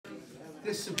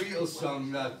This is a Beatles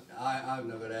song that I've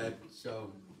never heard,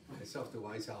 so it's off the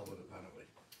White Album apparently.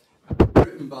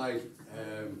 Written by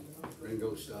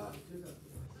Ringo Starr.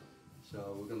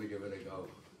 So we're going to give it a go,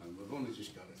 and we've only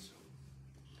just got it. So.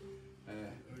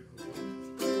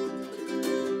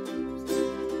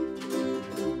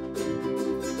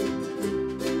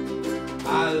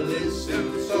 I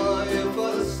listen to your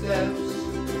footsteps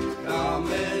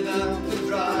coming up the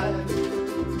drive.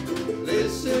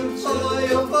 Listen to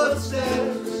your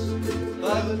footsteps,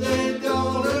 but they